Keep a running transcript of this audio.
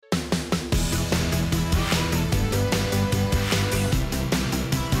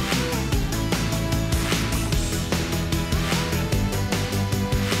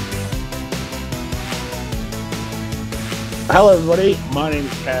Hello, everybody. My name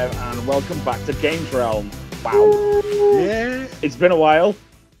is Kev, and welcome back to Games Realm. Wow. Yeah. It's been a while.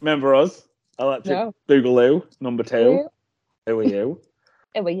 Remember us? Electric Boogaloo, number 2. Who are you?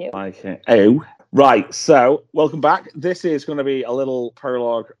 Who are you? Oh. Right, so welcome back. This is going to be a little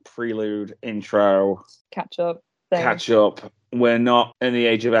prologue, prelude, intro. Catch up. We're not in the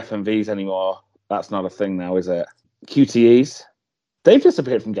age of FMVs anymore. That's not a thing now, is it? QTEs. They've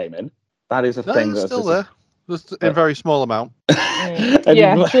disappeared from gaming. That is a thing that's still there. Just in very small amount.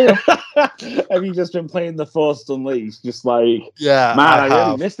 True. Have you just been playing The Force Unleashed? Just like, yeah, man, I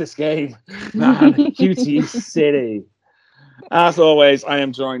really miss this game. Man, QTE City. As always, I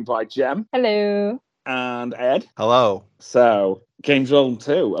am joined by Jem. Hello. And Ed. Hello. So, Games Realm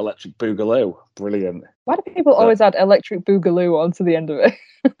 2, Electric Boogaloo. Brilliant. Why do people always add Electric Boogaloo onto the end of it?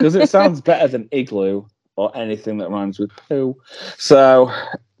 Because it sounds better than Igloo or anything that rhymes with poo. So...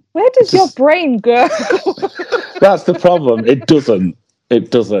 Where does your brain go? That's the problem. It doesn't.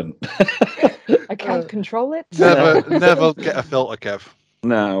 I can't control it. Never get a filter, Kev.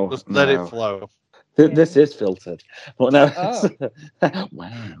 No. Just let it flow. This is filtered. But no.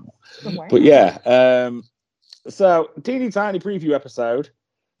 Wow. But yeah. So, teeny tiny preview episode.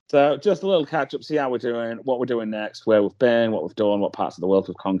 So, just a little catch up, see how we're doing, what we're doing next, where we've been, what we've done, what parts of the world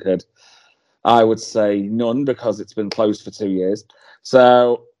we've conquered. I would say none because it's been closed for 2 years.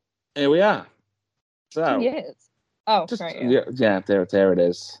 So, here we are. So, 2 years. Oh, just, right. Yeah, there it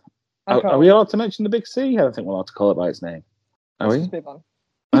is. Okay. Are we allowed to mention the Big C? I don't think we're allowed to call it by its name. Let's just move on.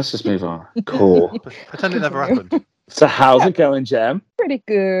 Let's just move on. Cool. Pretend it never happened. So, how's it going, Jem? Pretty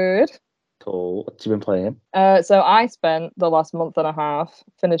good. Cool. What have you been playing? So I spent the last month and a half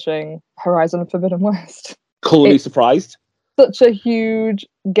finishing Horizon Forbidden West. Colourly surprised? Such a huge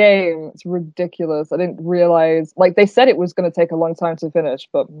game. It's ridiculous. I didn't realize, like, they said it was going to take a long time to finish,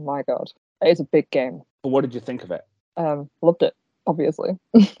 but my god, it is a big game. But what did you think of it? Loved it, obviously.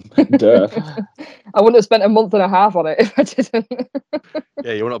 Duh. I wouldn't have spent a month and a half on it if I didn't.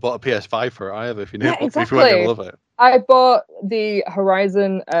 Yeah, you wouldn't have bought a PS5 for it either if you knew Yeah, exactly. if you weren't going to love it. I bought the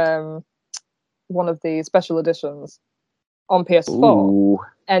Horizon, one of the special editions on PS4. Ooh.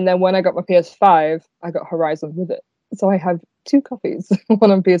 And then when I got my PS5, I got Horizon with it. So I have 2 copies, one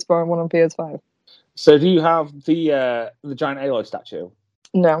on PS4 and one on PS5. So do you have the giant Aloy statue?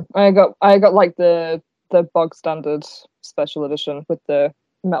 No, I got like the bog standard special edition with the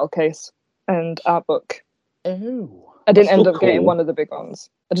metal case and art book. Oh, I didn't end up getting one of the big ones.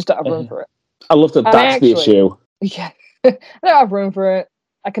 I just don't have room for it. I love that. That's the issue. Yeah, I don't have room for it.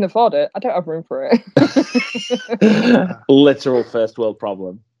 I can afford it. I don't have room for it. Literal first world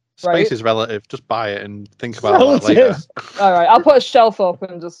problem. Space is relative. Just buy it and think about that later. All right, I'll put a shelf up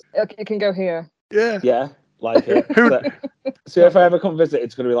and just it can go here. Yeah, like it. So if I ever come visit,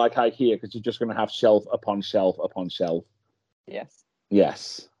 it's going to be like IKEA because you're just going to have shelf upon shelf upon shelf.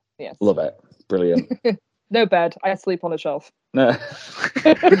 Yes. Love it. Brilliant. No bed. I sleep on a shelf. No.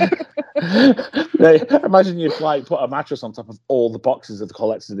 Imagine you'd like put a mattress on top of all the boxes of the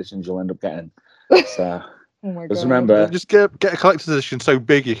collector's editions you'll end up getting. So. Oh my god! Just remember, just get a collector's edition so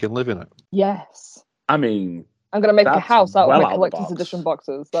big you can live in it. Yes. I mean, I'm gonna make a house out of my collector's edition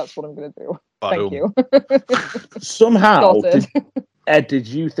boxes. That's what I'm gonna do. Thank you. Somehow, Ed, did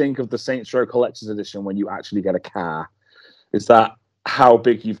you think of the Saints Row collector's edition when you actually get a car? Is that how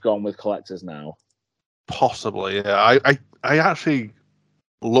big you've gone with collectors now? Possibly, yeah. I actually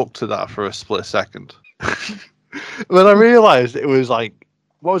looked at that for a split second. When I realised it was like,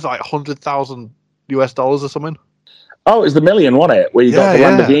 what was it, like $100,000 US or something? Oh, it was the million, wasn't it? Where you got the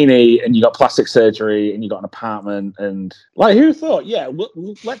Lamborghini and you got plastic surgery and you got an apartment and like, who thought? Yeah,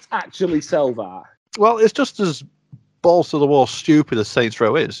 let's actually sell that. Well, it's just as balls to the wall stupid as Saints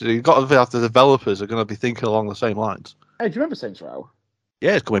Row is. You've got to have the developers are going to be thinking along the same lines. Hey, do you remember Saints Row?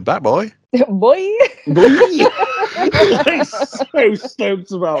 Yeah, it's coming back, boy. Boy. I'm so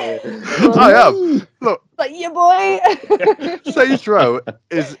stoked about it. I am. Look, like yeah, boy. Saints Row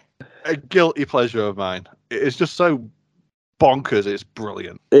is a guilty pleasure of mine. It is just so bonkers. It's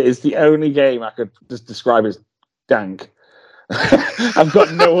brilliant. It is the only game I could just describe as dank. I've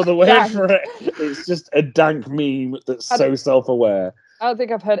got no other word for it. It's just a dank meme that's so self-aware. I don't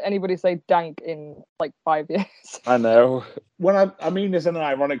think I've heard anybody say dank in like 5 years. I know. When I mean this in an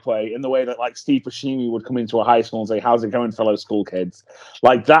ironic way, in the way that like Steve Buscemi would come into a high school and say, "How's it going, fellow school kids?"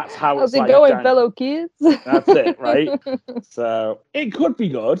 Like that's how how's it's it going, fellow kids? That's it, right? So it could be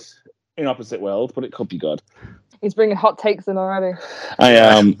good in Opposite World, but it could be good. He's bringing hot takes in already. I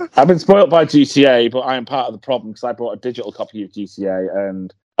am. I've been spoiled by GTA, but I am part of the problem because I bought a digital copy of GTA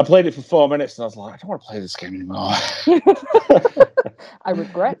and I played it for 4 minutes and I was like, I don't want to play this game anymore. I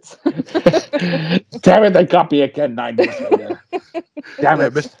regret. Damn it, they got me again 9 minutes later. Damn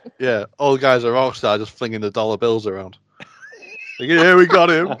it. Yeah, all the guys are Rockstar just flinging the dollar bills around. Like, yeah, we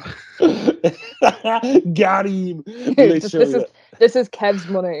got him. Got him. This is Kev's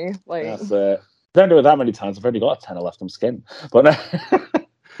money. Like, that's it. Don't do it that many times. I've only got a tenner left. I'm skinned. But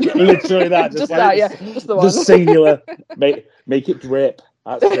literally that. Just that, yeah. Just the one. The singular. Make it drip.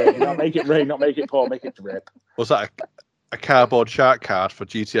 That's it. Not make it rain, not make it pour, make it drip. Was that a cardboard shark card for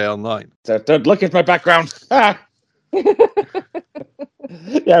GTA Online? So don't look at my background. Ah! Yeah,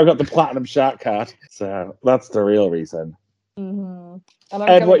 I've got the platinum shark card. So that's the real reason. Mm-hmm. And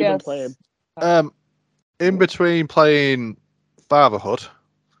Ed, what have you been playing? In between playing Fatherhood,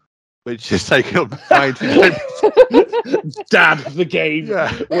 which is taking up 90 minutes. Dad, the game.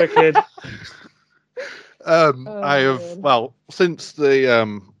 Yeah. Wicked. I have, well, since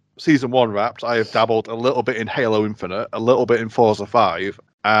the season 1 wrapped, I have dabbled a little bit in Halo Infinite, a little bit in Forza 5,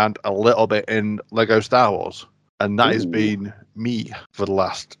 and a little bit in Lego Star Wars. And that has been me for the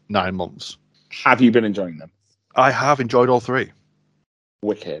last 9 months. Have you been enjoying them? I have enjoyed all 3.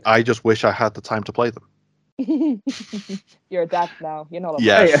 Wicked. I just wish I had the time to play them. You're a dad now. You're not a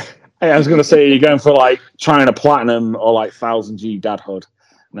Yes. Hey, I was going to say, you're going for like trying a platinum or like 1000G dadhood.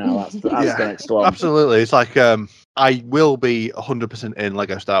 Now that's the next one. Absolutely. It's like I will be 100% in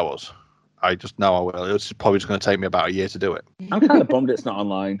Lego Star Wars. I just know I will. It's probably just going to take me about a year to do it. I'm kind of bummed it's not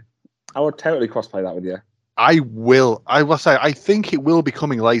online. I would totally crossplay that with you. I will say, I think it will be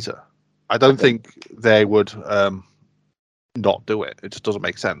coming later. I don't think they would not do it. It just doesn't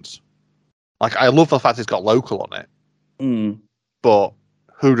make sense. Like, I love the fact it's got local on it, but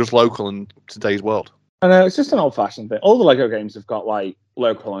who does local in today's world? I know, it's just an old-fashioned thing. All the Lego games have got like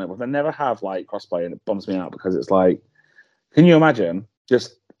local on it, but they never have like crossplay, and it bums me out because it's like, can you imagine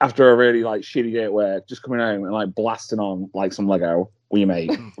just after a really like shitty day at work, just coming home and like blasting on like some Lego with your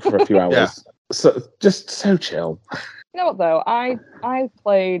mate for a few hours? Yeah. So just so chill. You know what though? I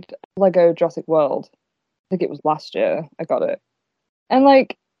played Lego Jurassic World. I think it was last year. I got it, and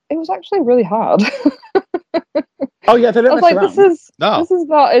like it was actually really hard. Oh yeah, they don't I was mess like, around. this is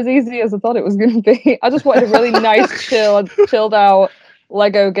not as easy as I thought it was going to be. I just wanted a really nice, chilled out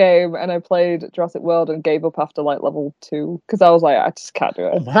Lego game, and I played Jurassic World and gave up after like level 2 because I was like, I just can't do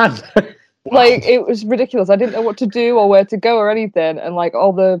it. Oh man. Wow. Like, it was ridiculous. I didn't know what to do or where to go or anything, and like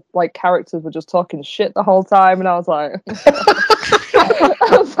all the like characters were just talking shit the whole time, and I was like,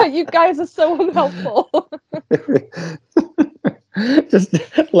 you guys are so unhelpful. Just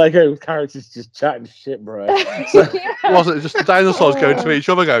Lego characters just chatting shit, bro. Wasn't it just the dinosaurs going to each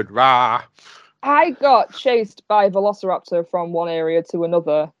other going, rah? I got chased by Velociraptor from one area to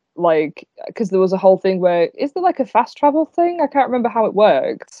another, like, because there was a whole thing where, is there like a fast travel thing? I can't remember how it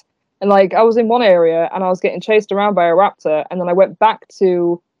worked. And like, I was in one area and I was getting chased around by a raptor, and then I went back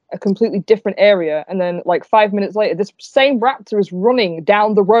to a completely different area, and then like 5 minutes later, this same raptor is running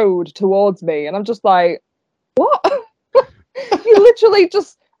down the road towards me, and I'm just like, what? You literally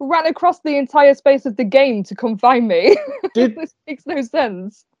just ran across the entire space of the game to come find me. This makes no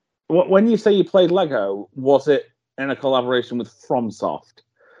sense. When you say you played Lego, was it in a collaboration with FromSoft?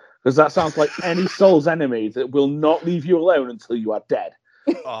 Because that sounds like any Souls enemy that will not leave you alone until you are dead.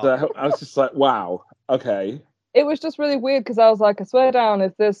 So I was just like, wow, okay. It was just really weird because I was like, I swear down,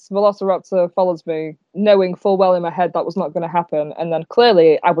 if this Velociraptor follows me, knowing full well in my head that was not going to happen, and then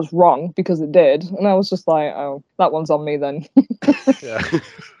clearly I was wrong because it did, and I was just like, oh, that one's on me then. Yeah.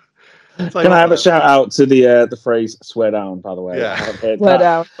 Can I have a shout out to the phrase "swear down"? By the way, Yeah, swear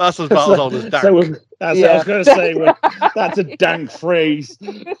down. That's as bad as old as dank. So that's what I was going to say. That's a dank phrase.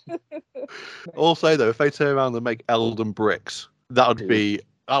 Also, though, if they turn around and make Elden bricks, that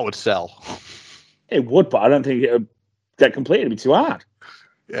would sell. It would, but I don't think it would get completed. It'd be too hard.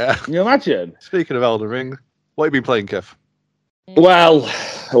 Yeah. Can you imagine? Speaking of Elden Ring, what have you been playing, Kev? Well.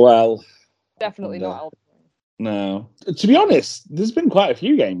 Definitely not Elden Ring. No. To be honest, there's been quite a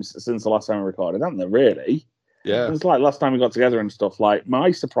few games since the last time we recorded, haven't there, really? Yeah. It's like last time we got together and stuff. Like,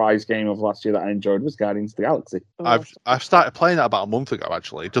 my surprise game of last year that I enjoyed was Guardians of the Galaxy. I've started playing that about a month ago,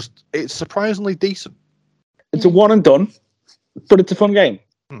 actually. It's surprisingly decent. It's a one and done, but it's a fun game.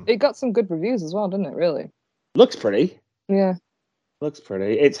 It got some good reviews as well, didn't it, really? Looks pretty. Yeah. Looks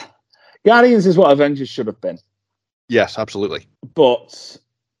pretty. It's Guardians is what Avengers should have been. Yes, absolutely. But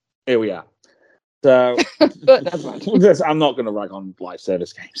here we are. So But I'm not going to rag on live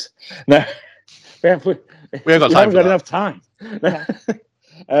service games. No, we haven't got enough time.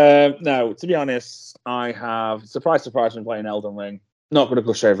 No, to be honest, I have surprise been playing Elden Ring. Not going to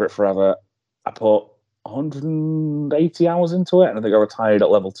gush over it forever. I put 180 hours into it, and I think I retired at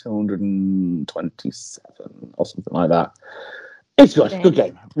level 227 or something like that. It's good. Good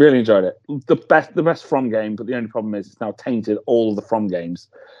game. Really enjoyed it. The best From game, but the only problem is it's now tainted all of the From games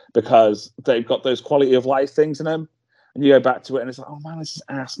because they've got those quality of life things in them. And you go back to it and it's like, oh man, this is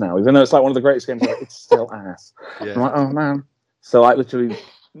ass now. Even though it's like one of the greatest games, it's still ass. Yeah. I'm like, oh man. So like literally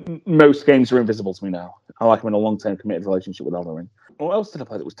most games are invisible to me now. I like them in a long-term committed relationship with Elden Ring. What else did I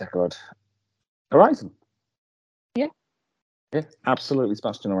play that was good? Horizon. Yeah, absolutely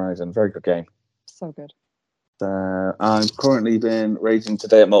smashed in Horizon. Very good game. So good. I've currently been raging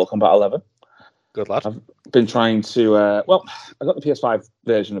today at Mortal Kombat 11. Good lad. I've been trying to. I got the PS5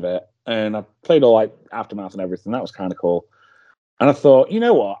 version of it, and I played all like Aftermath and everything. That was kind of cool. And I thought, you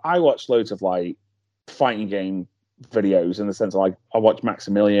know what? I watch loads of like fighting game videos in the sense of like I watch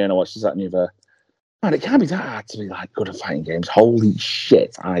Maximilian, I watch this, that, and the other. Man, it can't be that hard to be like good at fighting games. Holy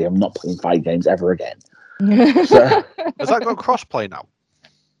shit! I am not playing fighting games ever again. So, has that got crossplay now?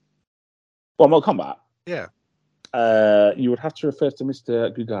 Well, Mortal Kombat. Yeah. You would have to refer to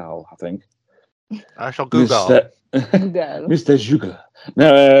Mr. Google, I think. I shall Google. Mr. Jugal.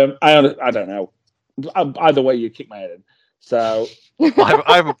 No, I don't know. Either way, you kick my head in. So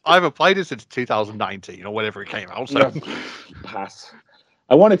I haven't played it since 2019 or whenever it came out. So pass.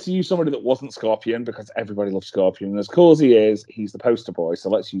 I wanted to use somebody that wasn't Scorpion because everybody loves Scorpion. And as cool as he is, he's the poster boy. So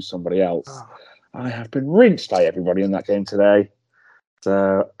let's use somebody else. Oh. I have been rinsed by everybody in that game today.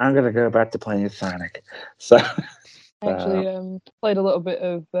 So I'm going to go back to playing Sonic. So I actually played a little bit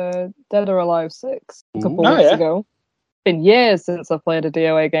of Dead or Alive 6 a couple of weeks ago. It's been years since I played a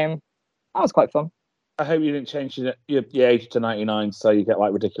DOA game. That was quite fun. I hope you didn't change your age to 99 so you get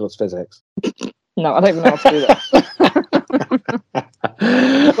like ridiculous physics. No, I don't even know how to do that.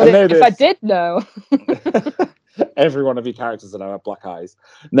 But if I did know. Every one of your characters that have black eyes.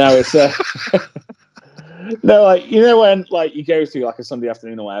 No, it's no, like you know when like you go to like a Sunday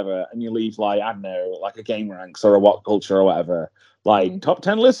afternoon or whatever, and you leave like I don't know, like a Game Ranks or a What Culture or whatever, like top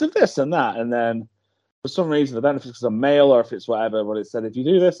 10 lists of this and that, and then for some reason I don't know if it's a mail or if it's whatever, but it said if you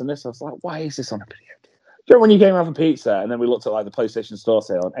do this and this, I was like, why is this on a video? You know when you came around for pizza, and then we looked at like the PlayStation Store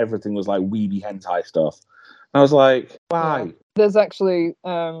sale, and everything was like weeby hentai stuff. And I was like, why? Yeah. There's actually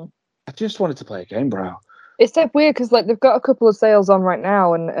I just wanted to play a game, bro. It's so weird because like they've got a couple of sales on right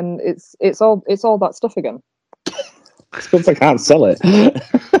now, and it's all that stuff again. It's because I can't sell it.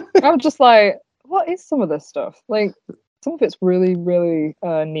 I'm just like, what is some of this stuff? Like some of it's really, really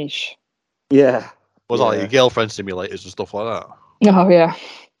niche. Yeah. Was like your girlfriend simulators and stuff like that? Oh yeah.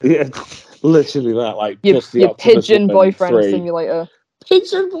 Yeah, literally that. Like your pigeon boyfriend 3. Simulator.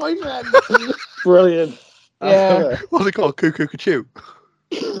 Pigeon boyfriend. Brilliant. Yeah. What's it called? Cuckoo Cachoo.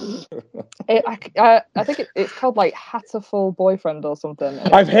 I think it's called like Hatterful Boyfriend or something.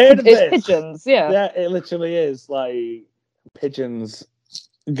 I've heard of it's this. Pigeons, yeah. Yeah, it literally is like pigeons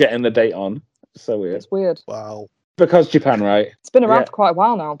getting the date on. So weird. It's weird. Wow. Because Japan, right? It's been around for quite a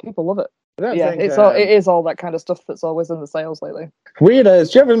while now. People love it. It is all that kind of stuff that's always in the sales lately. Weird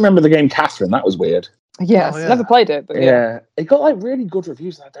as. Do you ever remember the game Catherine? That was weird. Yes, never played it, but yeah. It got like really good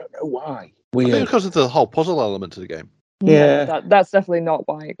reviews. And I don't know why. Weird. I think because of the whole puzzle element of the game. Yeah, that's definitely not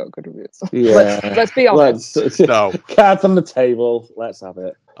why it got good reviews. Yeah, let's be honest. No, cards on the table. Let's have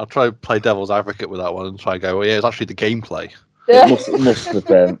it. I'll try to play devil's advocate with that one and try to go. Well, yeah, it's actually the gameplay. Yeah. Must have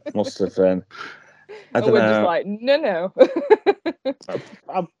been. Must have been. I don't know. Just like no.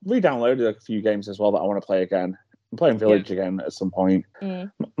 I've re-downloaded a few games as well that I want to play again. I'm playing Village again at some point.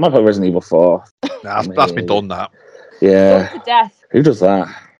 Might play Resident Evil 4. Nah, that's been done. That. Yeah. To death. Who does that?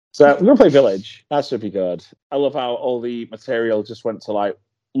 So we're gonna play Village. That should be good. I love how all the material just went to like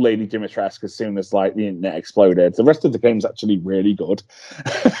Lady Dimitrescu as soon as like the internet exploded. The rest of the game's actually really good.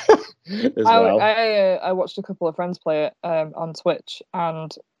 I watched a couple of friends play it on Twitch,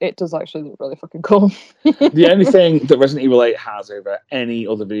 and it does actually look really fucking cool. The only thing that Resident Evil 8 has over any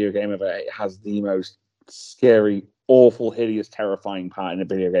other video game ever, it has the most scary, awful, hideous, terrifying part in a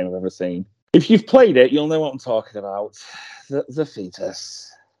video game I've ever seen. If you've played it, you'll know what I'm talking about. The fetus.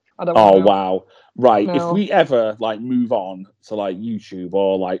 Wow. Right. No. If we ever like move on to like YouTube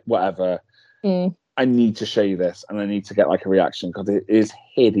or like whatever, I need to show you this and I need to get like a reaction because it is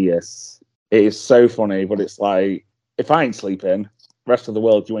hideous. It is so funny, but it's like if I ain't sleeping, rest of the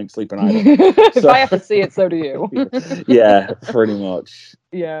world you ain't sleeping either. If I have to see it, so do you. Yeah, pretty much.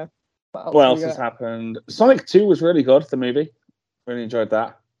 Yeah. What else has happened? Sonic 2 was really good, the movie. Really enjoyed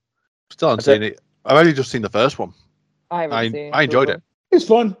that. Still haven't seen it. I've only just seen the first one. I enjoyed it. It's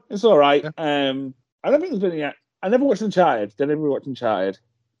fun. It's all right. Yeah. I don't think there's been yet. I never watched Uncharted. Did anybody watch Uncharted?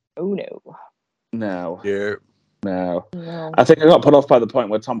 Oh no. No. Yeah. No. No. I think I got put off by the point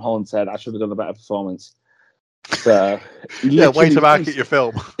where Tom Holland said I should have done a better performance. So Yeah, way to market your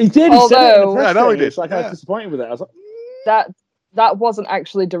film. He did. He said it in the Although- press Yeah, I know he thing. did. It's like I was disappointed with it. I was like, That wasn't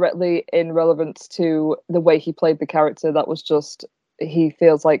actually directly in relevance to the way he played the character. That was just he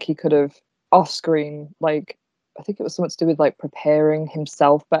feels like he could have off screen, like I think it was something to do with like preparing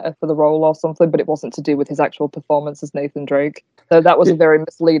himself better for the role or something, but it wasn't to do with his actual performance as Nathan Drake. So that was a very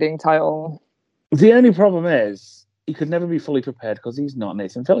misleading title. the only problem is he could never be fully prepared because he's not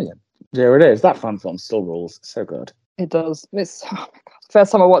Nathan Fillion. There it is. That fan film still rules. So good. It does. It's oh my god.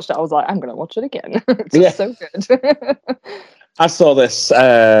 First time I watched it, I was like, I'm gonna watch it again. It's Yeah. just so good. I saw this.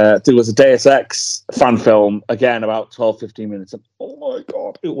 There was a Deus Ex fan film again, about 12, 15 minutes. And oh my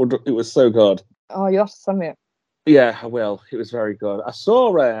god, it was so good. Oh, you have to send me it. Yeah, I will. It was very good. I saw.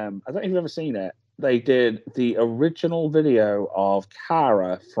 I don't know if you've ever seen it. They did the original video of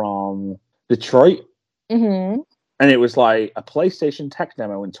Kara from Detroit, Mm-hmm. and it was like a PlayStation tech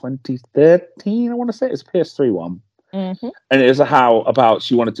demo in 2013. I want to say it was a PS3 one, Mm-hmm. and it was about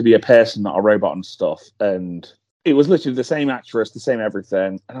she wanted to be a person, not a robot, and stuff. And it was literally the same actress, the same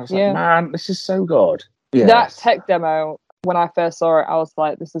everything. And I was Yeah. like, man, this is so good. Yeah, That tech demo, when I first saw it, I was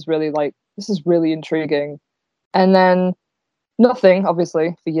like, this is really intriguing. And then nothing,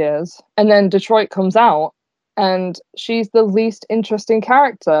 obviously, for years. And then Detroit comes out, and she's the least interesting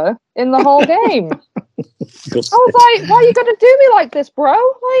character in the whole game. I was like, why are you going to do me like this, bro?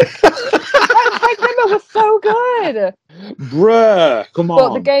 Like, that tech demo was so good. bruh, come on.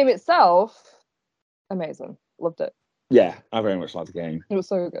 But the game itself, amazing. Loved it. Yeah, I very much like the game. It was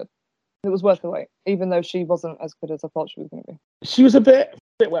so good. It was worth the wait, even though she wasn't as good as I thought she was going to be. She was a bit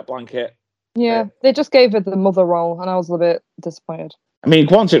wet blanket. Yeah, they just gave her the mother role, and I was a bit disappointed. I mean,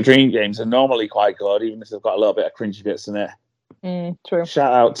 Quantum Dream games are normally quite good, even if they've got a little bit of cringy bits in it. True.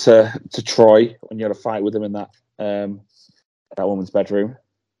 Shout out to Troy when you had a fight with him in that woman's bedroom.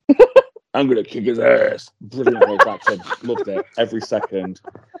 I'm gonna kick his ass. Brilliant voice acting. Loved it every second.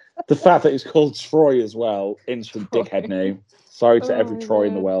 The fact that it's called Troy as well, instant Troy. dickhead name. Sorry to every Oh, Troy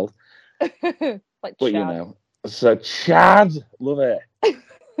in the yeah. world, Like but Chad. you know. So Chad, love it.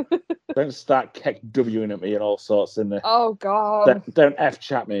 Don't start keck Wing at me and all sorts in there. Oh god. Don't F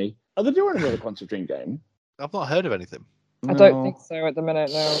chat me. Are they doing another Quantum Dream game? I've not heard of anything. I don't think so at the minute,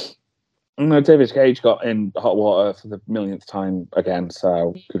 no. No, David Cage got in hot water for the millionth time again,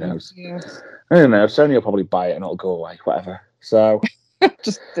 so who knows? Yeah. I don't know. Sony will probably buy it and it'll go away, whatever. So,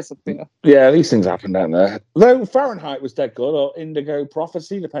 Just disappear. yeah, these things happen, don't they? Though Fahrenheit was dead good, or Indigo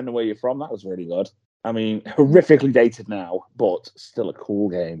Prophecy, depending on where you're from, that was really good. I mean, horrifically dated now, but still a cool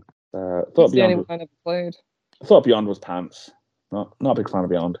game. It's Thought the only Beyond, one I never played. thought Beyond was pants. Not a big fan of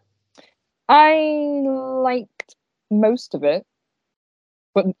Beyond. I liked most of it,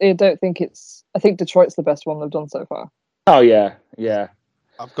 but I don't think I think Detroit's the best one they've done so far. Oh yeah, yeah.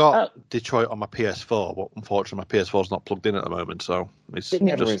 I've got Detroit on my PS4, but unfortunately my PS4 is not plugged in at the moment, so it's Didn't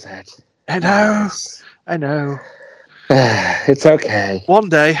get over just... his head. I know. It's okay. One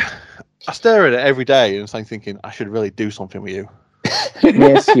day, I stare at it every day and I'm thinking, I should really do something with you.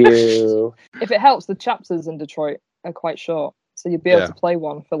 Miss you. If it helps, the chapters in Detroit are quite short, so you'd be able Yeah. to play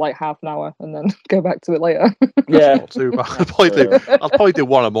one for like half an hour and then go back to it later. Yeah. Not too bad. I'll probably do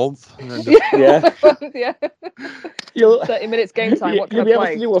one a month. And then just... Yeah. Yeah. You'll, 30 minutes game time. What you'll can be I able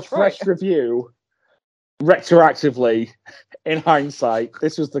play? to do a Detroit. fresh review retroactively in hindsight.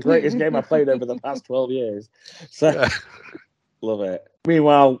 This was the greatest game I played over the past 12 years. So, Yeah. love it.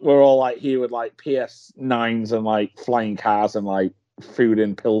 Meanwhile, we're all like here with like PS9s and like flying cars and like food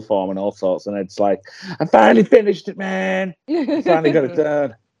in pill form and all sorts. And it's like, I finally finished it, man. I finally got it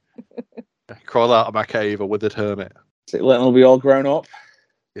done. Crawl out of my cave, a withered hermit. Little be all grown up.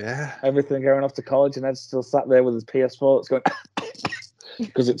 Yeah. Everything going off to college, and Ed's still sat there with his PS4. It's going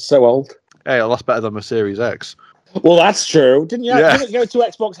because it's so old. Hey, that's better than my Series X. Well, that's true. Didn't you? Yeah. Didn't it go to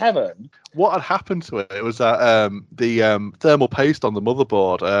Xbox Heaven? What had happened to it was that the thermal paste on the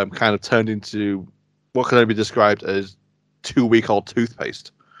motherboard kind of turned into what can only be described as 2-week-old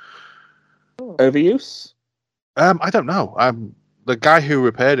toothpaste. Overuse? I don't know. The guy who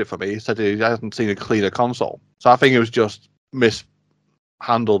repaired it for me said he hasn't seen a cleaner console. So I think it was just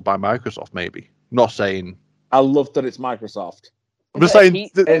mishandled by Microsoft, maybe. Not saying... I love that it's Microsoft. I'm just Is it saying,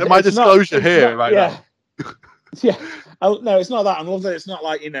 heat? my It's disclosure not- here not- right yeah. now. Yeah. No, it's not that. I love that it's not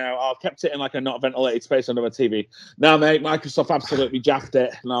like, I kept it in like a not ventilated space under my TV. No, mate, Microsoft absolutely jaffed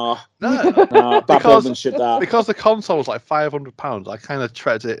it. No, No, bad Because- building shit that. because the console was like £500, I kind of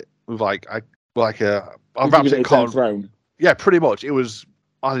treated it with I wrapped Give it in its own cotton. throne. Yeah, pretty much. It was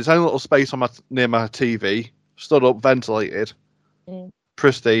on its own little space on near my TV, stood up, ventilated, Mm.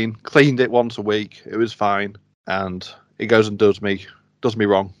 pristine, cleaned it once a week. It was fine. and it goes and does me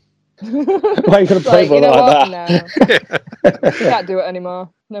wrong. Why are you going to play with like that? No. Can't do it anymore.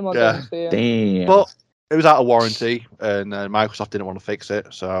 No more games for you. Damn. But it was out of warranty, and Microsoft didn't want to fix it,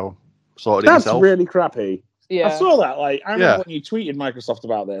 so sorted it That's myself. really crappy. Yeah. I saw that. Like, I remember when you tweeted Microsoft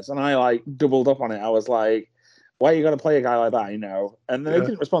about this, and I like doubled up on it. I was like, "Why are you going to play a guy like that?" You know. And then they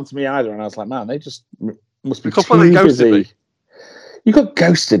didn't respond to me either, and I was like, "Man, they just must be too busy." You got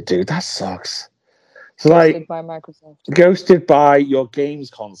ghosted, dude. That sucks. So Ghosted by Microsoft. Ghosted by your games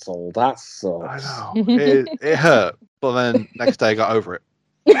console. That sucks. I know. It hurt, but then next day I got over it.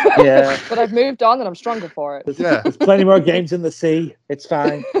 Yeah. But I've moved on and I'm stronger for it. There's plenty more games in the sea. It's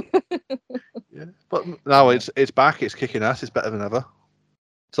fine. Yeah. But now it's back. It's kicking ass. It's better than ever.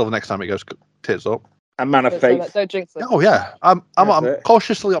 Till the next time it goes tits up. A man of faith. Don't jinx it. Oh yeah, I'm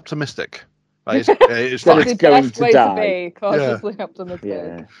cautiously optimistic. Like, it's That fine. it's going best to way die. To be cautiously optimistic.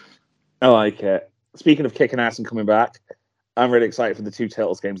 Yeah. I like it. Speaking of kicking ass and coming back, I'm really excited for the 2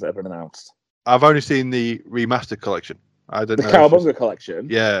 Turtles games that have been announced. I've only seen the remastered collection. I didn't know. The Cowabunga collection?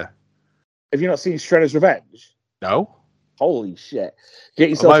 Yeah. Have you not seen Shredder's Revenge? No. Holy shit. Get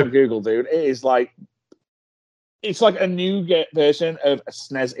yourself on Google, dude. It is like... It's like a new version of a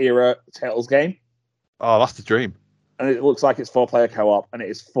SNES era Turtles game. Oh, that's the dream. And it looks like it's 4-player co-op, and it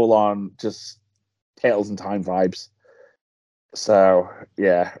is full on just Turtles in Time vibes. So,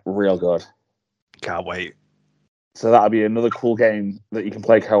 yeah, real good. Can't wait. So that'll be another cool game that you can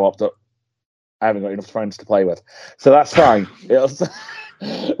play co-op that I haven't got enough friends to play with. So that's fine.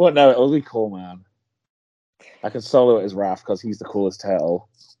 It'll be cool, man. I can solo it as Raph because he's the coolest turtle.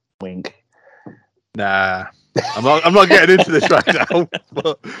 Wink. Nah. I'm not getting into this right now.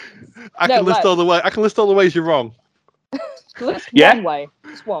 But I can list all the ways you're wrong. List one way.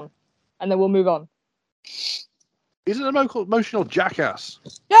 Just one. And then we'll move on. He's an emotional jackass.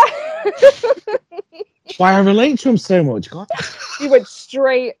 Why I relate to him so much. God. He went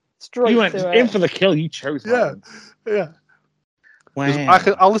straight you went to in it. for the kill. You chose violence. Yeah. Wow.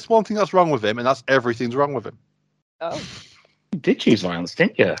 I'll list one thing that's wrong with him, and that's everything's wrong with him. Oh. You did choose violence,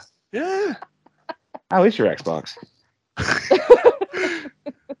 didn't you? Yeah. How is your Xbox?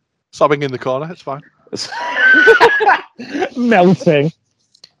 Sobbing in the corner. It's fine. Melting.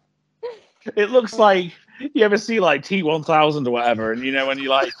 It looks like you ever see like T-1000 or whatever, and you know when he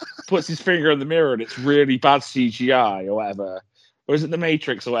like puts his finger in the mirror and it's really bad CGI or whatever, or is it The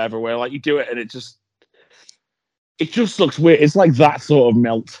Matrix or whatever, where like you do it and it just looks weird. It's like that sort of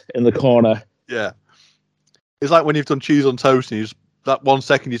melt in the corner. Yeah, it's like when you've done cheese on toast and you just, that 1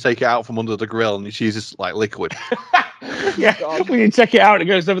 second you take it out from under the grill and the cheese is like liquid. Yeah, when you check it out, it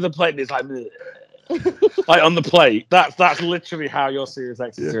goes over the plate and it's like. Like on the plate. That's literally how your Series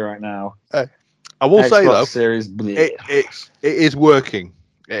X is right now. I will say though, Series it is working.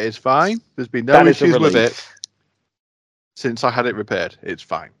 It is fine. There's been no issues with it since I had it repaired. It's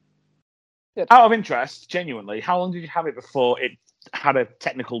fine. Good. Out of interest, genuinely, how long did you have it before it had a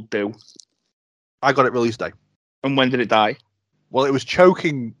technical do? I got it release day. And when did it die? Well, it was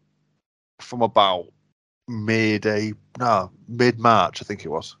choking from about mid-March, I think it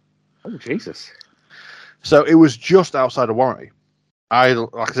was. Oh Jesus! So it was just outside of warranty.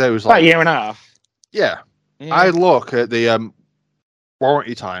 Like I said, it was like about a year and a half. Yeah. I look at the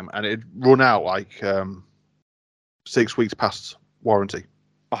warranty time, and it run out like 6 weeks past warranty.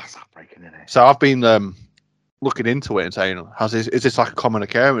 Oh, it's heartbreaking, isn't it? So I've been looking into it and saying, is this like a common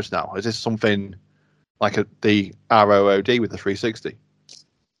occurrence now? Is this something like the ROOD with the 360?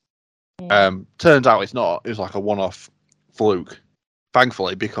 Turns out it's not. It was like a one-off fluke.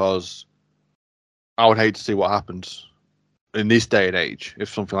 Thankfully, because I would hate to see what happens in this day and age if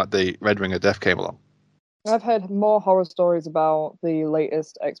something like the Red Ring of Death came along. I've heard more horror stories about the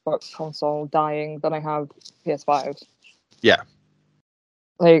latest Xbox console dying than I have PS5. Yeah.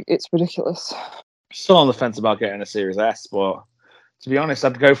 Like, it's ridiculous. Still on the fence about getting a Series S, but to be honest,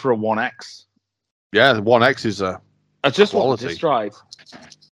 I'd go for a One X. Yeah, the One X is I just want quality. the disc drive.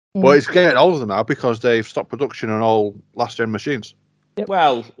 Well, it's getting older now because they've stopped production on all last-gen machines. Yep.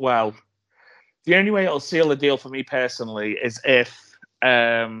 Well, the only way it'll seal the deal for me personally is if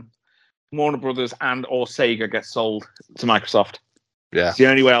Warner Brothers and or Sega get sold to Microsoft. Yeah. It's the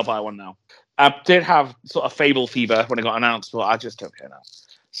only way I'll buy one now. I did have sort of Fable fever when it got announced, but I just don't care now.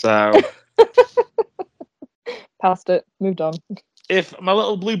 So... Past it. Moved on. If my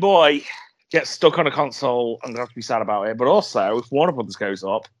little blue boy gets stuck on a console, I'm going to have to be sad about it. But also, if Warner Brothers goes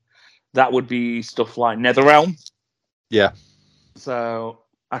up, that would be stuff like NetherRealm. Yeah. So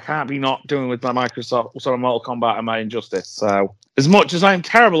I can't be not doing with my Microsoft, sort of Mortal Kombat and my Injustice. So as much as I'm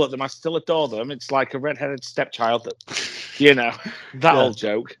terrible at them, I still adore them. It's like a red-headed stepchild that, that old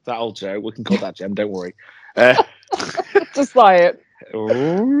joke. We can cut that, Gem. Don't worry. Just like it.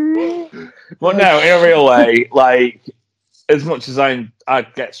 But no, in a real way, like as much as I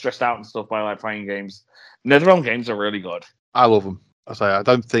get stressed out and stuff by like playing games, NetherRealm games are really good. I love them. I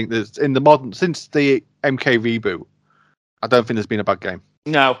don't think there's in the modern since the MK reboot. I don't think there's been a bad game.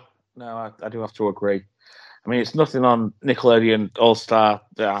 No, I do have to agree. I mean, it's nothing on Nickelodeon All Star.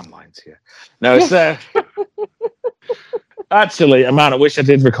 I'm lying to you. No, it's actually, man, I wish I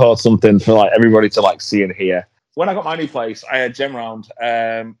did record something for like everybody to like see and hear. When I got my new place, I had Gem Round,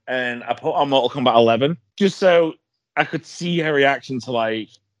 and I put on Mortal Kombat 11 just so I could see her reaction to like,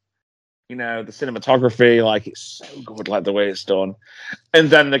 you know, the cinematography. Like it's so good, like the way it's done, and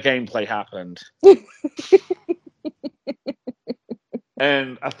then the gameplay happened.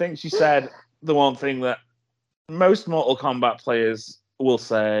 And I think she said the one thing that most Mortal Kombat players will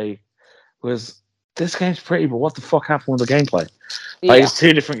say was, this game's pretty, but what the fuck happened with the gameplay? Yeah. Like, it's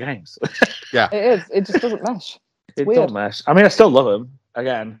two different games. Yeah. It is. It just doesn't mesh. It's It weird. don't mesh. I mean, I still love them,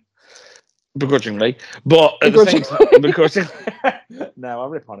 again, begrudgingly, but at the same time, begrudgingly. No, I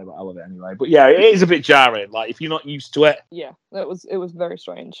rip on it, but I love it anyway. But yeah, it is a bit jarring. Like, if you're not used to it. Yeah, it was very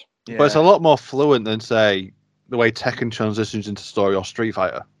strange. Yeah. But it's a lot more fluent than, say, the way Tekken transitions into story or Street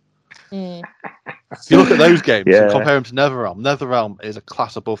Fighter. Mm. If you look at those games Yeah. and compare them to NetherRealm is a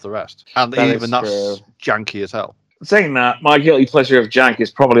class above the rest. And That even is that's true. janky as hell. Saying that, my guilty pleasure of jank is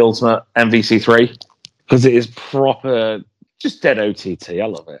probably Ultimate MVC3 because it is proper, just dead OTT. I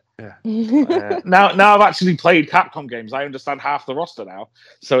love it. Now I've actually played Capcom games. I understand half the roster now,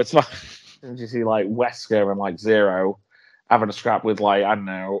 so it's like you see like Wesker and like Zero having a scrap with like I don't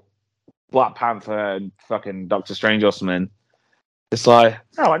know Black Panther and fucking Doctor Strange or something. It's like,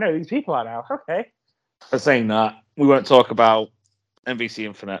 oh, I know these people are now. Okay. But saying that, we won't talk about MVC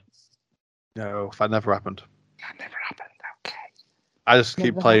Infinite. No, that never happened. That never happened. Okay. I just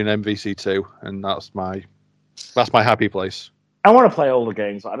keep Never playing MVC2, and that's my happy place. I want to play all the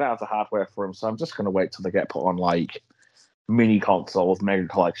games, but I don't have the hardware for them, so I'm just going to wait till they get put on like mini consoles, mega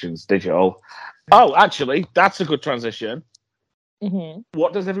collections, digital. Oh, actually, that's a good transition. Mm-hmm.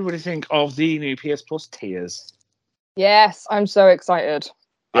 What does everybody think of the new PS Plus tiers? Yes, I'm so excited.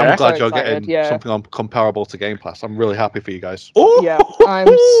 Yeah? I'm glad So you're excited, getting yeah. something comparable to Game Pass. I'm really happy for you guys. Ooh! Yeah, I'm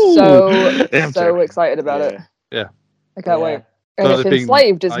so joking. excited about it. Yeah. I can't Yeah. wait. And So if there's been,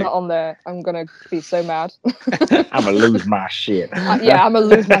 Enslaved is like- not on there, I'm gonna be so mad. I'm gonna lose my shit. Yeah, I'm gonna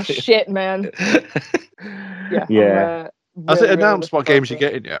lose my shit, man. Yeah. Yeah. Has Really, it announced really what games you're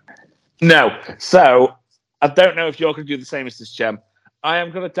looking getting yet? No. So I don't know if you're going to do the same as this, Gem. I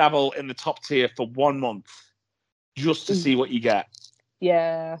am going to dabble in the top tier for 1 month just to see what you get.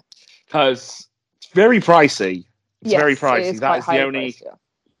 Yeah. Because it's very pricey. It's very Yes, it pricey. is That quite is the highly only priced, yeah.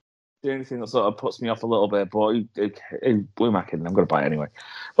 the only thing that sort of puts me off a little bit. But who am I kidding? I'm going to buy it anyway.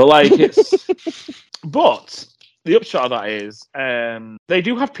 But like it's, but the upshot of that is they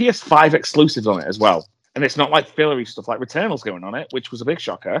do have PS5 exclusives on it as well, and it's not like fillery stuff like Returnal's going on it, which was a big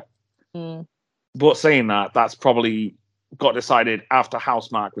shocker. Mm. But saying that, that's probably got decided after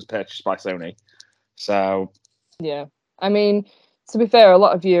Housemarque was purchased by Sony. So Yeah. I mean, to be fair, a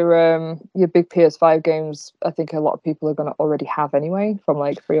lot of your big PS5 games, I think a lot of people are going to already have anyway from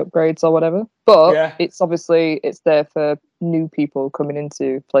like free upgrades or whatever. But Yeah. it's there for new people coming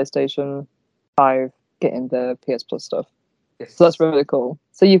into PlayStation 5 getting the PS Plus stuff. yes. So that's really cool.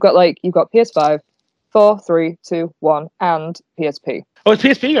 So you've got PS5, 4, 3, 2, 1, and PSP. Oh, it's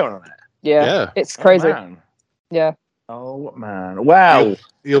PSP going on it. Yeah. It's crazy. Oh, man. Yeah. Oh man. Well,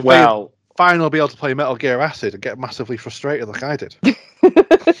 You'll finally be able to play Metal Gear Acid and get massively frustrated like I did. do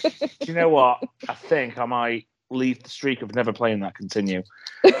you know what? I think I might leave the streak of never playing that continue.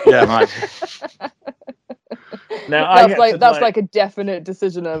 Yeah. Now That's like a definite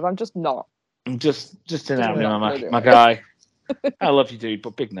decision of I'm just not. just in out not my gonna do it. guy. I love you, dude,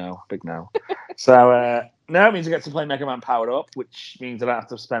 but big no. So now it means I get to play Mega Man Powered Up, which means I don't have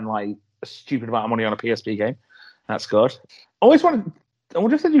to spend like a stupid amount of money on a PSP game. That's good. I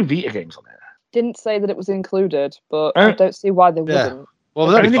wonder if they do Vita games on it. Didn't say that it was included, but I don't see why they wouldn't. Well,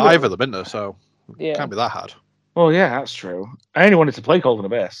 there's only I think 5 of them, isn't there? So Yeah. it can't be that hard. Well, yeah, that's true. I only wanted to play Golden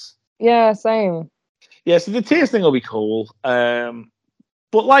Abyss. Yeah, same. Yeah, so the tiers thing will be cool.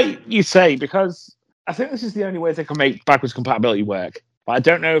 But like you say, because I think this is the only way they can make backwards compatibility work. But I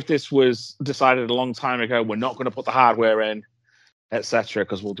don't know if this was decided a long time ago. We're not going to put the hardware in, etc.,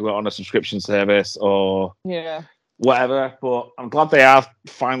 because we'll do it on a subscription service or Yeah. whatever. But I'm glad they are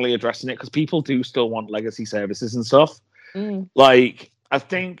finally addressing it because people do still want legacy services and stuff. Mm. Like, I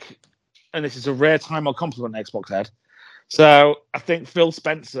think, and this is a rare time I'll compliment Xbox Head. So I think Phil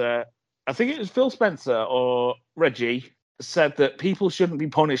Spencer or Reggie said that people shouldn't be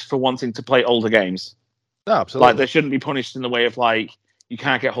punished for wanting to play older games. No, absolutely. Like, they shouldn't be punished in the way of, like, you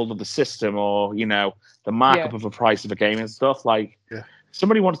can't get hold of the system or, you know, the markup of a price of a game and stuff. Like,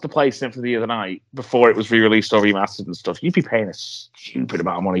 somebody wants to play Symphony of the Night before it was re-released or remastered and stuff. You'd be paying a stupid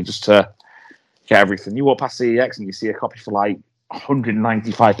amount of money just to get everything. You walk past CEX and you see a copy for like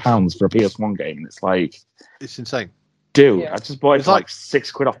 £195 for a PS1 game, and it's like, it's insane. Dude, I just bought it for like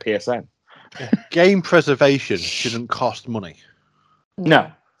 £6 off PSN. Game preservation shouldn't cost money.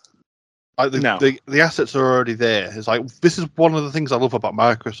 No. Like the assets are already there. It's like, this is one of the things I love about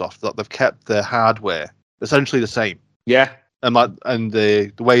Microsoft, that they've kept their hardware essentially the same. Yeah. And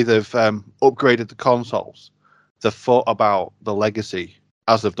the way they've upgraded the consoles, they've thought about the legacy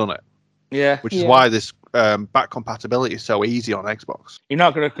as they've done it. Yeah. Which is why this back compatibility is so easy on Xbox. You're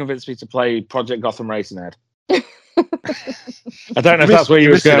not going to convince me to play Project Gotham Racing, Ed. I don't know if that's where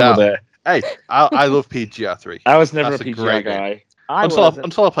you were going with it. Hey, I love PGR3. I was never a PGR guy.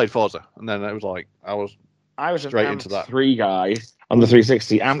 Until I played Forza, and then it was like I was straight an into that. 3 guy on the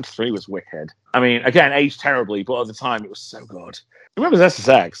 360. Amped 3 was wicked. I mean, again, aged terribly, but at the time it was so good. Remember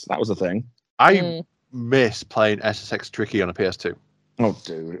SSX? That was a thing. I miss playing SSX Tricky on a PS2. Oh,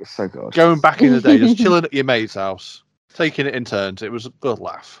 dude, it was so good. Going back in the day, just chilling at your mate's house, taking it in turns. It was a good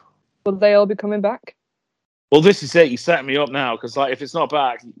laugh. Will they all be coming back? Well, this is it. You set me up now, because like, if it's not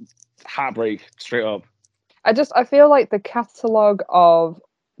back, heartbreak straight up. I feel like the catalogue of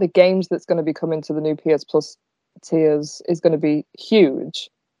the games that's going to be coming to the new PS Plus tiers is going to be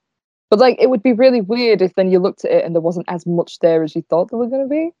huge. But like, it would be really weird if then you looked at it and there wasn't as much there as you thought there were going to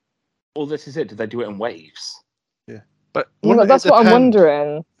be. Well, this is it. Did they do it in waves? Yeah, but that's what I'm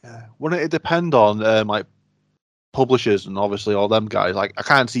wondering. Yeah, wouldn't it depend on like publishers and obviously all them guys? Like, I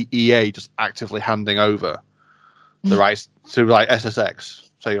can't see EA just actively handing over the rights to like SSX.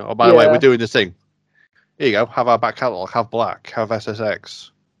 Say, oh, by the way, we're doing this thing. Here you go. Have our back catalog. Have Black. Have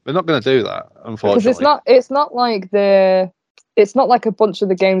SSX. They're not going to do that, unfortunately. Because it's not like a bunch of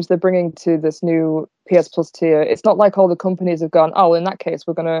the games they're bringing to this new PS Plus tier. It's not like all the companies have gone, oh, in that case,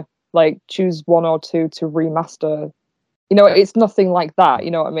 we're going to like choose 1 or 2 to remaster. You know, it's nothing like that. You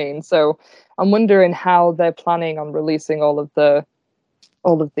know what I mean? So I'm wondering how they're planning on releasing all of the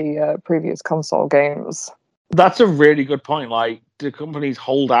previous console games. That's a really good point. Like, do companies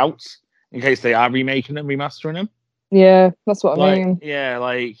hold out in case they are remaking and remastering them? Yeah, that's what I mean. Yeah,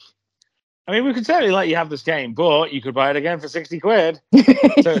 like, I mean, we could certainly let you have this game, but you could buy it again for £60.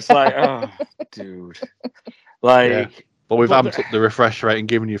 So it's like, oh, dude. Like, but we've amped up the refresh rate and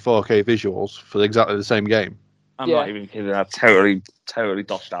given you 4K visuals for exactly the same game. I'm not even kidding. I totally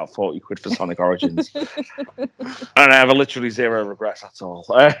doshed out £40 for Sonic Origins. And I have literally zero regrets at all.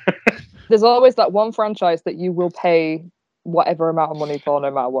 There's always that one franchise that you will pay whatever amount of money for,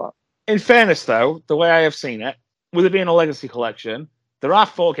 no matter what. In fairness, though, the way I have seen it, with it being a legacy collection, there are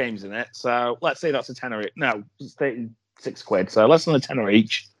 4 games in it. So let's say that's a tenner. No, it's £6. So less than a tenner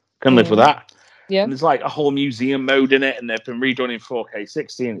each. Can live with that. Yeah. And there's like a whole museum mode in it, and they've been redone in 4K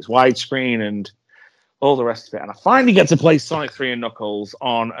 60, and it's widescreen and all the rest of it. And I finally get to play Sonic 3 and Knuckles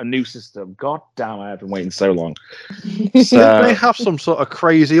on a new system. God damn, I have been waiting so long. So they have some sort of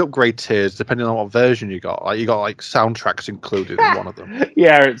crazy upgrade tiers depending on what version you got. Like, you got like soundtracks included in one of them.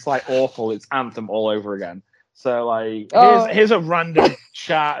 Yeah, it's like awful. It's Anthem all over again. So like, here's a random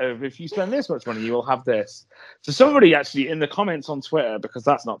chat of, if you spend this much money, you will have this. So somebody actually in the comments on Twitter, because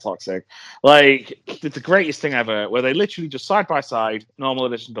that's not toxic, like, did the greatest thing ever, where they literally just side by side, normal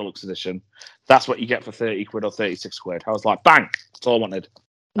edition, deluxe edition. That's what you get for £30 or £36. I was like, bang, that's all I wanted.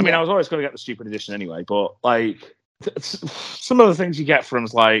 I mean, I was always going to get the stupid edition anyway, but like, some of the things you get from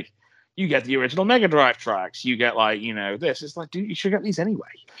is like, you get the original Mega Drive tracks, you get like, you know, this. It's like, dude, you should get these anyway.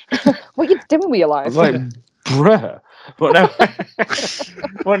 What are you doing with your life? I was like, bruh. But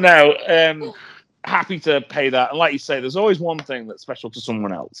no, happy to pay that. And like you say, there's always one thing that's special to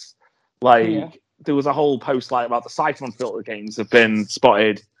someone else. Like, there was a whole post like about the Siphon Filter games have been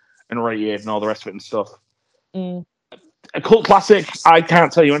spotted and rated and all the rest of it and stuff. A cult classic. I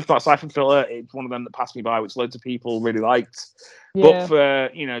can't tell you anything about Siphon Filter. It's one of them that passed me by, which loads of people really liked. But for,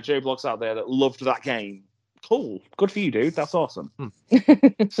 you know, Joe Bloggs out there that loved that game, cool. Good for you, dude. That's awesome.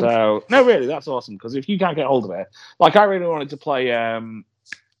 So, no, really, that's awesome. Because if you can't get hold of it, like, I really wanted to play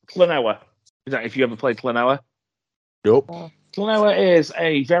Klonoa. If you ever played Klonoa? Nope. Klonoa is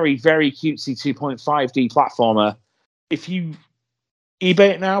a very, very cutesy 2.5D platformer. If you eBay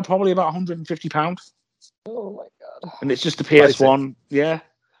it now, probably about £150. Oh my god. And it's just a PS1. Yeah.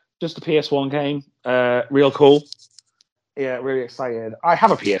 Just a PS1 game. Real cool. Yeah, really excited. I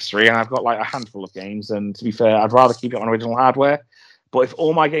have a PS3 and I've got like a handful of games, and to be fair, I'd rather keep it on original hardware. But if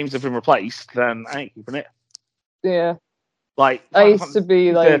all my games have been replaced, then I ain't keeping it. Yeah. Like, I used to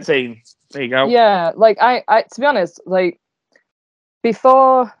be like 13 There you go. Yeah, like I to be honest, like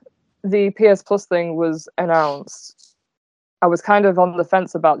before the PS Plus thing was announced, I was kind of on the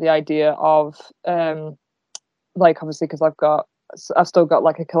fence about the idea of like obviously because I've still got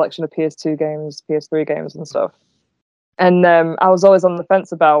like a collection of PS2 games, PS3 games and stuff. And I was always on the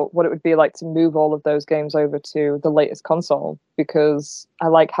fence about what it would be like to move all of those games over to the latest console because I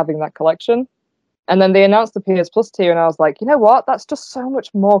like having that collection. And then they announced the PS Plus tier, and I was like, you know what? That's just so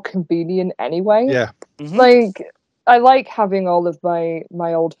much more convenient anyway. Yeah. Mm-hmm. Like, I like having all of my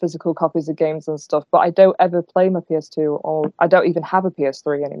old physical copies of games and stuff, but I don't ever play my PS2, or I don't even have a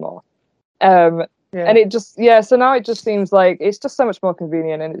PS3 anymore. And it just, so now it just seems like it's just so much more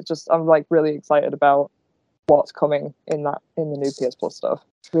convenient, and it's just, I'm like really excited about what's coming in the new PS Plus stuff.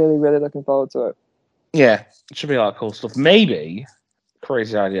 Really, really looking forward to it. Yeah, it should be a lot of cool stuff. Maybe,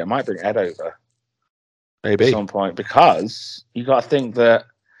 crazy idea, I might bring Ed over. Maybe. At some point, because you got to think that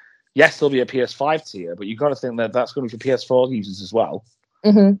yes, there'll be a PS5 tier, but you got to think that that's going to be for PS4 users as well.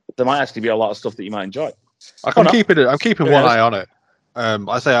 Mm-hmm. There might actually be a lot of stuff that you might enjoy. I'm keeping one eye on it.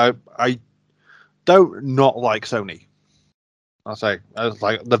 I say I don't not like Sony. I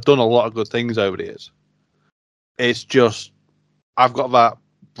like they've done a lot of good things over the years. It's just I've got that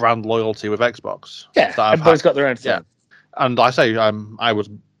brand loyalty with Xbox. Yeah, everybody's got their own thing. Yeah, and I say I was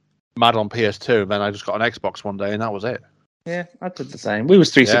mad on PS2, and then I just got an Xbox one day, and that was it. Yeah, I did the same. We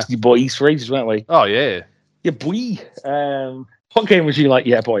was 360 boys for ages, weren't we? Oh yeah. Yeah, boy. What game was you like?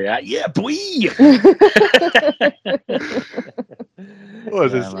 Yeah, boy. Yeah, boy. What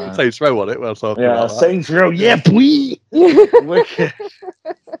is this? Saints Row on it. Well, Saints Row. Yeah, boy. Wicked.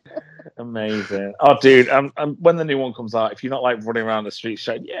 Amazing. Oh, dude. When the new one comes out, if you're not like running around the streets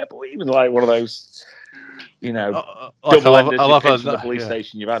shouting, yeah, boy, even like one of those, you know, double-ended from the police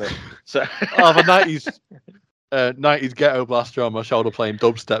station, you've had it. So I'll have a 90s ghetto blaster on my shoulder playing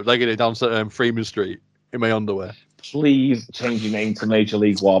dubstep. They get it down to Freeman Street in my underwear. Please change your name to Major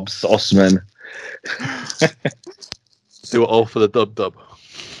League Wobbs Osman. Do it all for the dub.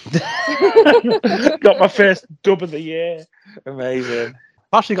 Got my first dub of the year. Amazing.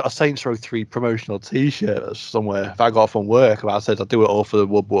 I've actually got a Saints Row 3 promotional T-shirt somewhere that I got from work. About I said I'd do it all for the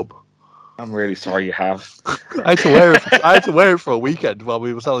wub. I'm really sorry you have. I had to wear it for a weekend while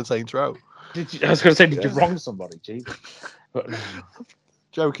we were selling Saints Row. I was going to say, did you wrong somebody? Jeez. But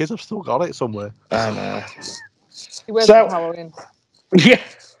joke is, I've still got it somewhere. He wears it for Halloween. Yeah.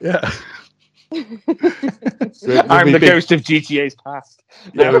 Yeah. I'm the ghost of GTA's past.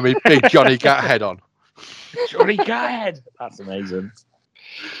 Yeah, with me big Johnny Gathead on. Johnny Gathead. That's amazing.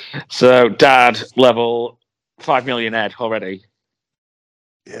 So, Dad, level 5 million Ed already.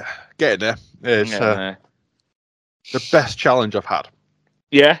 Yeah, getting there. It's the best challenge I've had.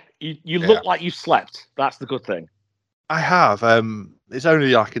 Yeah, you look like you slept. That's the good thing. I have. It's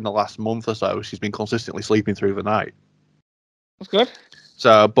only like in the last month or so she's been consistently sleeping through the night. That's good.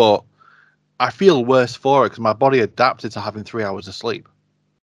 So, but I feel worse for it because my body adapted to having 3 hours of sleep.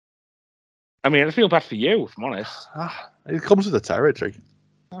 I mean, I feel bad for you, if I'm honest. It comes with the territory.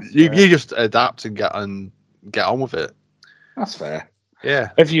 You just adapt and get on with it. That's fair. Yeah.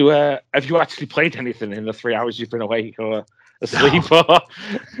 Have you actually played anything in the 3 hours you've been awake or asleep? No.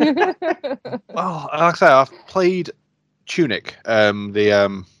 Well, like I say, I've played Tunic,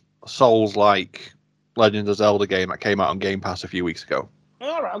 the Souls-like Legend of Zelda game that came out on Game Pass a few weeks ago.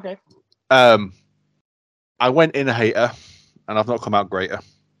 All right, okay. I went in a hater, and I've not come out greater.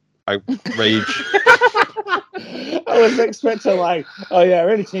 I rage. I was expecting like, oh yeah, I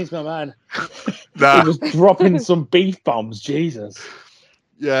really changed my mind. Nah. He was dropping some beef bombs, Jesus.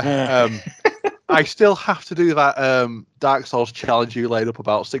 Yeah. I still have to do that Dark Souls challenge you laid up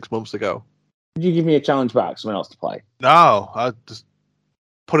about 6 months ago. Did you give me a challenge back? Someone else to play? No, I just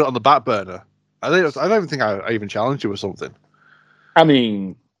put it on the back burner. I don't even think I even challenged you with something. I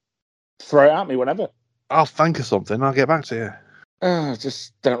mean, throw it at me whenever. I'll think of something. I'll get back to you.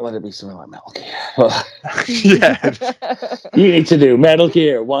 Just don't let it be something like Metal Gear. Yeah. You need to do Metal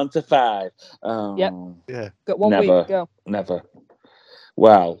Gear 1 to 5. Yep. Yeah. Got 1 week. Go. Never.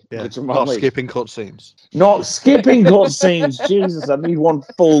 Well, yeah. Not skipping cutscenes. Not skipping cutscenes. Jesus, I need 1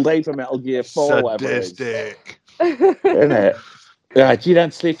 full day for Metal Gear 4. Sadistic. Isn't it? Right, you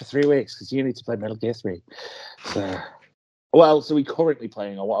don't sleep for 3 weeks because you need to play Metal Gear 3. So we currently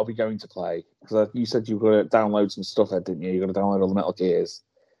playing, or what are we going to play? Because you said you were going to download some stuff, didn't you? You're going to download all the Metal Gears.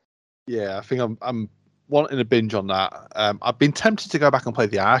 Yeah, I think I'm wanting a binge on that. I've been tempted to go back and play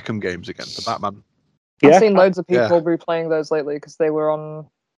the Arkham games again, the Batman. I've seen loads of people replaying those lately because they were on.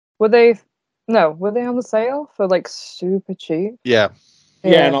 Were they on the sale for like super cheap? Yeah.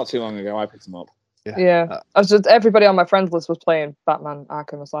 Yeah, not too long ago. I picked them up. Yeah. I was just everybody on my friends list was playing Batman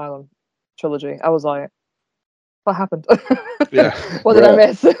Arkham Asylum. trilogy. I was like, what happened? Yeah. What did I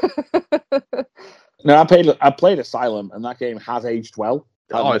miss? No, I played Asylum, and that game has aged well.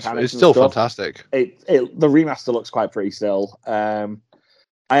 Oh, it's still fantastic. The remaster looks quite pretty still.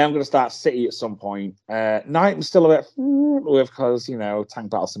 I am going to start City at some point. Night I'm still a bit with because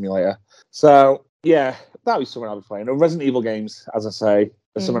Tank Battle Simulator. So yeah, that'll be something I'll be playing. Resident Evil games, as I say,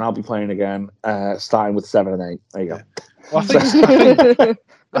 is something I'll be playing again. Starting with 7 and 8. There you go. Well,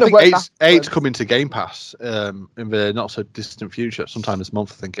 I think 8's coming to Game Pass in the not so distant future, sometime this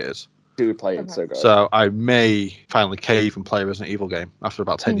month. I think it is. Do play it so good. So I may finally cave and play a Resident Evil game after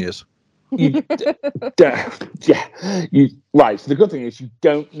about 10 years. Right. So the good thing is you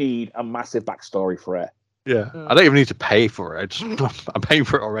don't need a massive backstory for it. Yeah, I don't even need to pay for it. I'm paying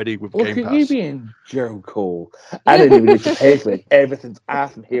for it already with Game Pass. Look at you being Joe Cool. I don't even need to pay for it. Everything's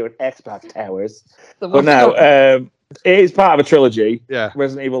awesome here at Xbox Towers. But no, it is part of a trilogy. Yeah,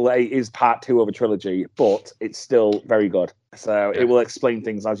 Resident Evil 8 is part 2 of a trilogy, but it's still very good. So it will explain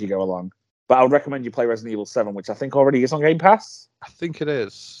things as you go along. But I would recommend you play Resident Evil 7, which I think already is on Game Pass. I think it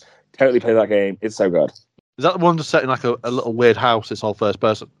is. Totally play that game. It's so good. Is that the one that's set in like a little weird house? It's all first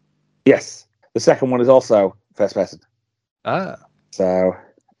person. Yes. The second one is also first person. Ah. So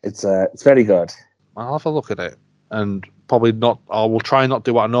it's very good. I'll have a look at it and probably not. I will try and not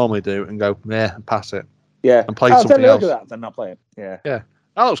do what I normally do and go, and pass it. Yeah. And play something else. Look at that, then not play it. Yeah. Yeah.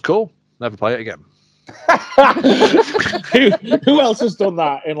 That looks cool. Never play it again. Who else has done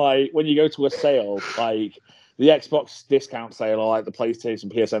that in when you go to a sale, like the Xbox discount sale or like the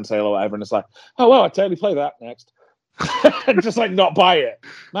PlayStation PSN sale or whatever, and it's like, oh well, I'd totally play that next. And just not buy it.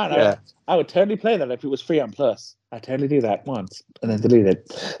 Man, I would totally play that if it was free on Plus. I totally do that once and then delete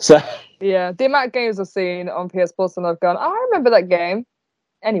it. So yeah, the amount of games I've seen on PS Plus and I've gone, I remember that game.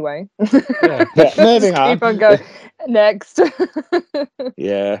 Anyway. Moving on. Keep on going. Next.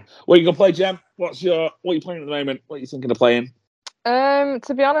 Yeah. What are you gonna play, Jem? What are you playing at the moment? What are you thinking of playing?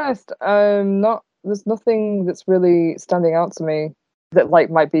 To be honest, there's nothing that's really standing out to me that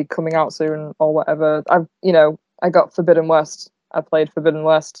might be coming out soon or whatever. I got Forbidden West. I played Forbidden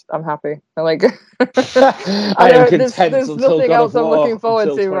West. I'm happy. I am content there's until nothing God else of I'm War looking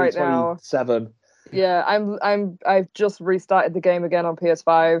forward to right now. 7. Yeah, I've just restarted the game again on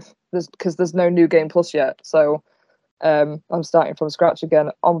PS5 because there's no New Game Plus yet. So I'm starting from scratch again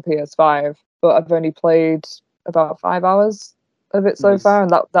on PS5. But I've only played about 5 hours of it so far,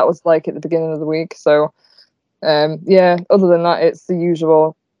 and that was at the beginning of the week. So other than that, it's the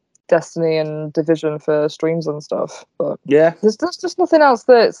usual Destiny and Division for streams and stuff. But yeah, there's just nothing else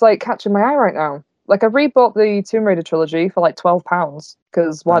that's catching my eye right now. I rebought the Tomb Raider trilogy for £12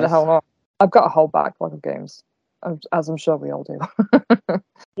 because why the hell not? I've got a whole backlog of games, as I'm sure we all do.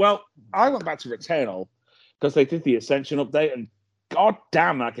 Well, I went back to Returnal because they did the Ascension update, and god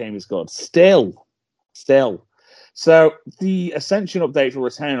damn, that game is good. Still. So the Ascension update for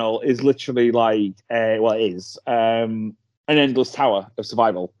Returnal is literally it is an endless tower of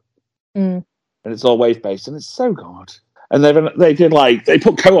survival, and it's all wave based, and it's so good. And they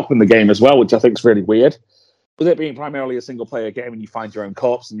put co-op in the game as well, which I think is really weird. With it being primarily a single player game, and you find your own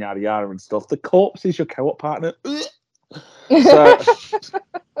corpse and yada yada and stuff, the corpse is your co-op partner. So,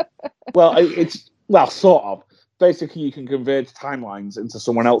 it's sort of. Basically, you can convert timelines into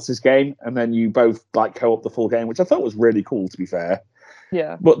someone else's game, and then you both co-op the full game, which I thought was really cool, to be fair.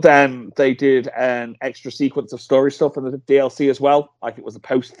 Yeah. But then they did an extra sequence of story stuff in the DLC as well. It was a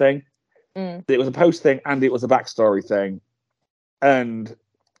post thing. It was a post thing, and it was a backstory thing. And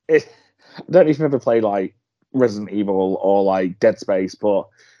I don't know if you've ever played Resident Evil or Dead Space, but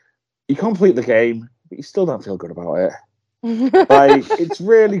you complete the game, but you still don't feel good about it. It's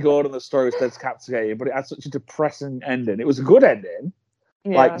really good and the story was dead captivating, but it had such a depressing ending. It was a good ending.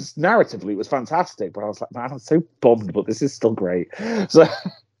 Yeah. Narratively, it was fantastic, but I was like, man, I'm so bummed, but this is still great. So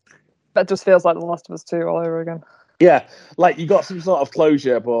that just feels like The Last of Us 2 all over again. Yeah, you got some sort of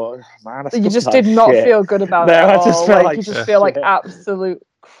closure, but man, you just did not feel good about it. I just felt you just feel absolute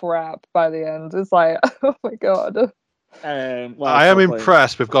crap by the end. It's oh my god. I am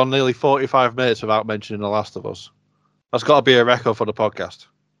impressed. We've gone nearly 45 minutes without mentioning The Last of Us. That's got to be a record for the podcast.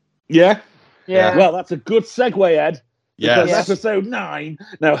 Yeah. Yeah. Well, that's a good segue, Ed. Yes. Episode 9.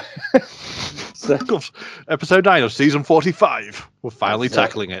 No. Episode 9 of season 45. We're finally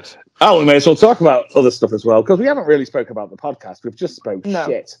tackling it. Oh, we may as well talk about other stuff as well, because we haven't really spoke about the podcast. We've just spoke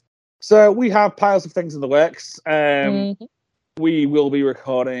shit. So we have piles of things in the works. We will be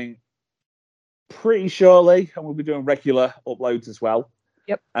recording pretty shortly, and we'll be doing regular uploads as well.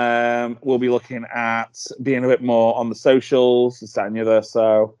 Yep. We'll be looking at being a bit more on the socials, this, that, and the other.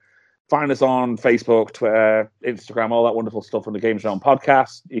 So find us on Facebook, Twitter, Instagram, all that wonderful stuff on the Games Realm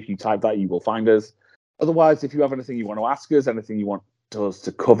podcast. If you type that, you will find us. Otherwise, if you have anything you want to ask us, anything you want us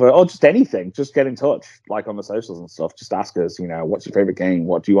to cover, or just anything, just get in touch, like on the socials and stuff. Just ask us, what's your favorite game?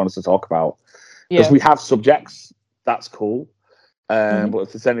 What do you want us to talk about? Because we have subjects. That's cool. But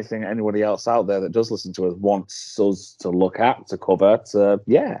if there's anything anybody else out there that does listen to us wants us to look at, to cover,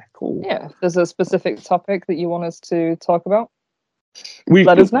 cool. Yeah, if there's a specific topic that you want us to talk about,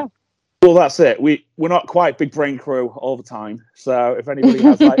 let us know. Well, that's it. We're not quite Big Brain Crew all the time. So if anybody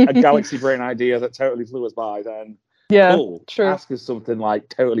has like a galaxy brain idea that totally flew us by, then cool. True. Ask us something like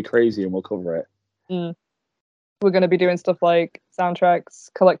totally crazy and we'll cover it. We're going to be doing stuff like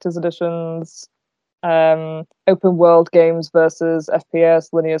soundtracks, collector's editions, open world games versus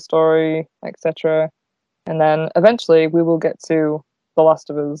FPS, linear story, etc. And then eventually we will get to The Last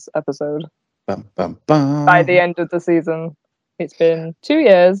of Us episode by the end of the season. It's been 2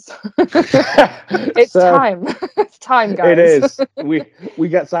 years. It's time. It's time, guys. It is. We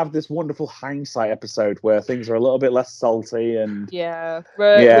get to have this wonderful hindsight episode where things are a little bit less salty and you've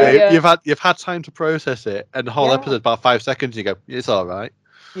had time to process it, and the whole episode about 5 seconds. You go, it's all right.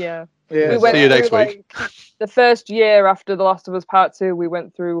 Yeah. We went See you next week. The first year after The Last of Us Part 2, we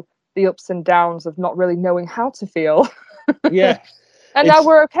went through the ups and downs of not really knowing how to feel. Yeah. And now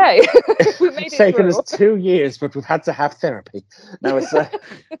we're okay. We made it's it taken through. us 2 years, but we've had to have therapy. Now it's.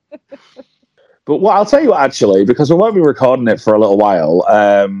 But what I'll tell you actually, because we won't be recording it for a little while,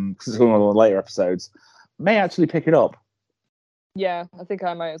 because it's going on the later episodes, may actually pick it up. Yeah, I think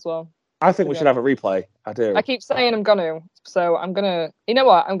I might as well. I think we should have a replay. I do. I keep saying I'm gonna, so I'm gonna. You know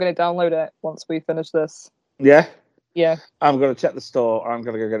what? I'm gonna download it once we finish this. Yeah. Yeah. I'm gonna check the store, or I'm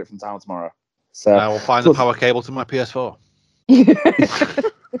gonna go get it from town tomorrow. So I will find the power cable to my PS4.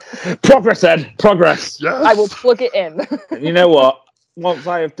 Progress, Ed. Progress. Yes. I will plug it in. And you know what? Once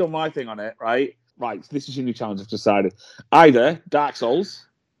I have done my thing on it, right, this is your new challenge. I've decided either Dark Souls,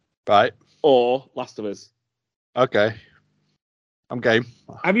 right, or Last of Us. Okay, I'm game.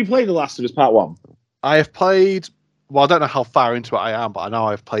 Have you played The Last of Us Part 1? I have played. Well, I don't know how far into it I am, but I know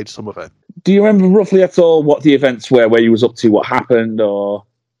I've played some of it. Do you remember roughly at all what the events were, where you was up to, what happened, or?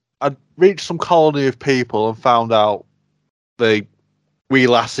 I reached some colony of people and found out the wee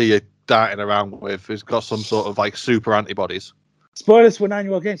lassie you're darting around with has got some sort of like super antibodies. Spoilers for an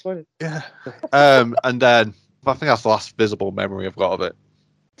annual game, spoilers. Yeah. And then I think that's the last visible memory I've got of it.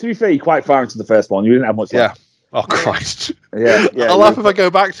 To be fair, you're quite far into the first one. You didn't have much left. Oh, Christ. Yeah. I'll laugh if I go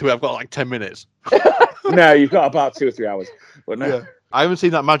back to it. I've got like 10 minutes. No, you've got about 2 or 3 hours. But no. Yeah. I haven't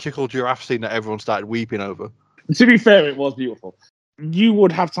seen that magical giraffe scene that everyone started weeping over. To be fair, it was beautiful. You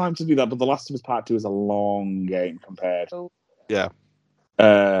would have time to do that, but The Last of Us Part 2 is a long game compared. Yeah.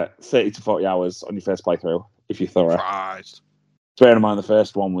 30 to 40 hours on your first playthrough, if you're thorough. Christ. Bear in mind, the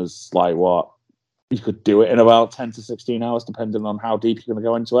first one was like what? You could do it in about 10 to 16 hours, depending on how deep you're going to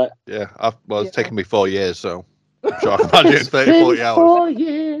go into it. Yeah. It's taken me 4 years, so I'm sure I can imagine it's 30, 40 hours. 4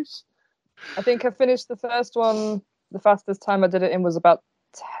 years. I think I finished the first one. The fastest time I did it in was about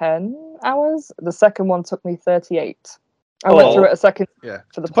 10 hours. The second one took me 38. I went through it a second. Yeah.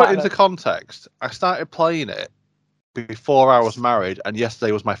 For the to put it platinum. into context, I started playing it before I was married, and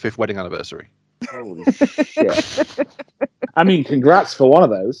yesterday was my 5th wedding anniversary. Holy shit. I mean, congrats for one of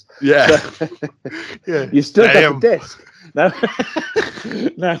those. Yeah. So, Yeah. You still got the disc.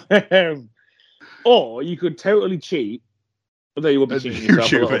 No. Or you could totally cheat, although you would be cheating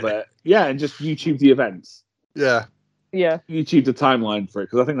yourself a little bit. Yeah, and just YouTube the events. Yeah. Yeah. YouTube the timeline for it,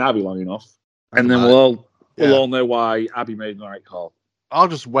 because I think that'd be long enough. And then we'll all know why Abby made the right call. I'll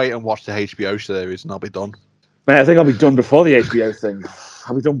just wait and watch the HBO series, and I'll be done. Man, I think I'll be done before the HBO thing.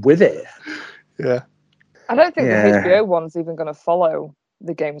 I'll be done with it. Yeah. I don't think the HBO one's even going to follow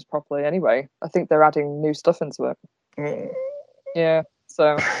the games properly anyway. I think they're adding new stuff into it. Yeah,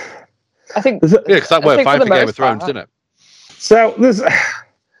 so I think... Yeah, because that worked fine for Game of Thrones, didn't it? So there's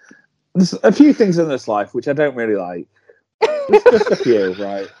a few things in this life which I don't really like. There's just a few,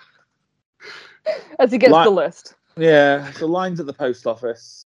 right? As he gets the list. Yeah, the lines at the post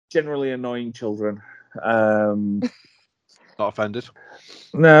office, generally annoying children. Not offended.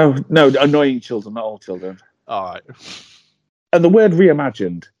 No, annoying children, not all children. All right. And the word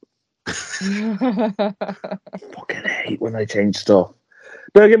reimagined. I fucking hate when they change stuff.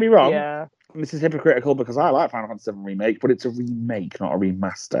 Don't get me wrong. Yeah. This is hypocritical because I like Final Fantasy VII Remake, but it's a remake, not a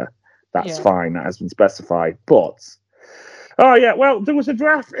remaster. That's fine. That has been specified. But, oh yeah, well, there was a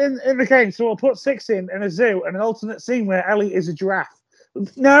giraffe in the game, so we'll put 6 in a zoo and an alternate scene where Ellie is a giraffe.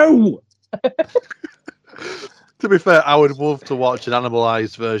 No! To be fair, I would love to watch an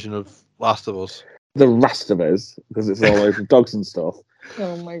animalized version of Last of Us. The Last of Us, because it's all over dogs and stuff.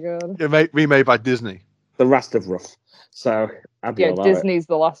 Oh my god. Remade by Disney. The Rest of Rough. So I'd be all about Disney's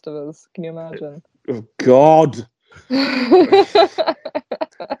The Last of Us. Can you imagine? Oh God.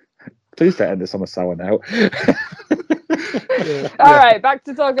 Please don't end this on a sour note. All right, back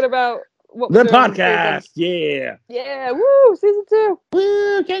to talking about what The we're doing podcast. Yeah. Yeah, woo, season 2.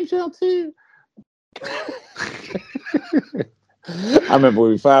 Woo, Game Show 2. I remember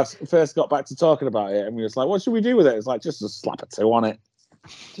when we first got back to talking about it, and we was like, "What should we do with it?" It's like just slap a 2 on it.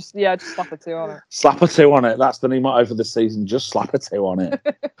 Just slap a 2 on it. Slap a 2 on it. That's the new motto for this season. Just slap a 2 on it.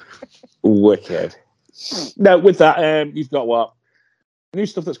 Wicked. No, with that, you've got what? New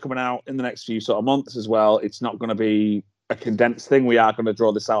stuff that's coming out in the next few sort of months as well. It's not going to be a condensed thing. We are going to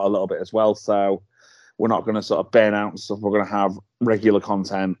draw this out a little bit as well. So we're not going to sort of burn out and stuff. We're going to have regular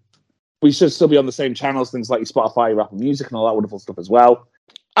content. We should still be on the same channels, things like your Spotify, your Apple Music, and all that wonderful stuff as well.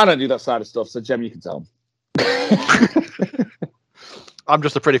 I don't do that side of stuff, so Jem, you can tell them. I'm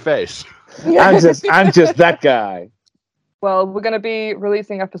just a pretty face. I'm just that guy. Well, we're going to be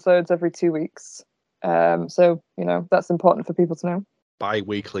releasing episodes every 2 weeks. So, that's important for people to know.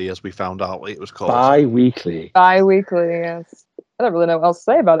 Bi-weekly, as we found out it was called. Bi-weekly, yes. I don't really know what else to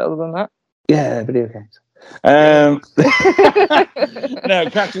say about it other than that. Yeah, video games. No,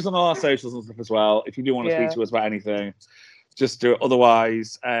 catch us on all our socials and stuff as well. If you do want to speak to us about anything, just do it.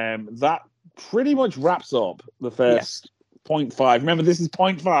 Otherwise, that pretty much wraps up the first 0.5. Remember, this is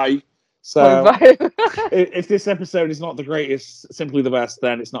 0.5. So if this episode is not the greatest, simply the best,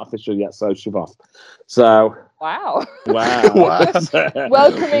 then it's not official yet. So shove off. So wow.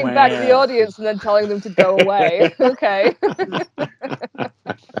 Welcoming back the audience and then telling them to go away. Okay.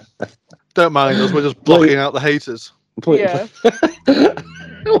 Don't mind us. We're just blocking out the haters. Yeah.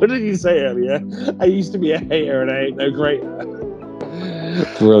 What did you say earlier? I used to be a hater and I ain't no greater.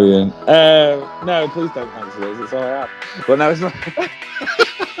 Brilliant. No, please don't cancel us. It's all I have. But no, it's not.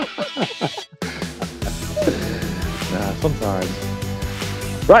 Fun times.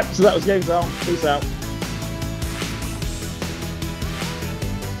 Right, so that was Games On. Peace out.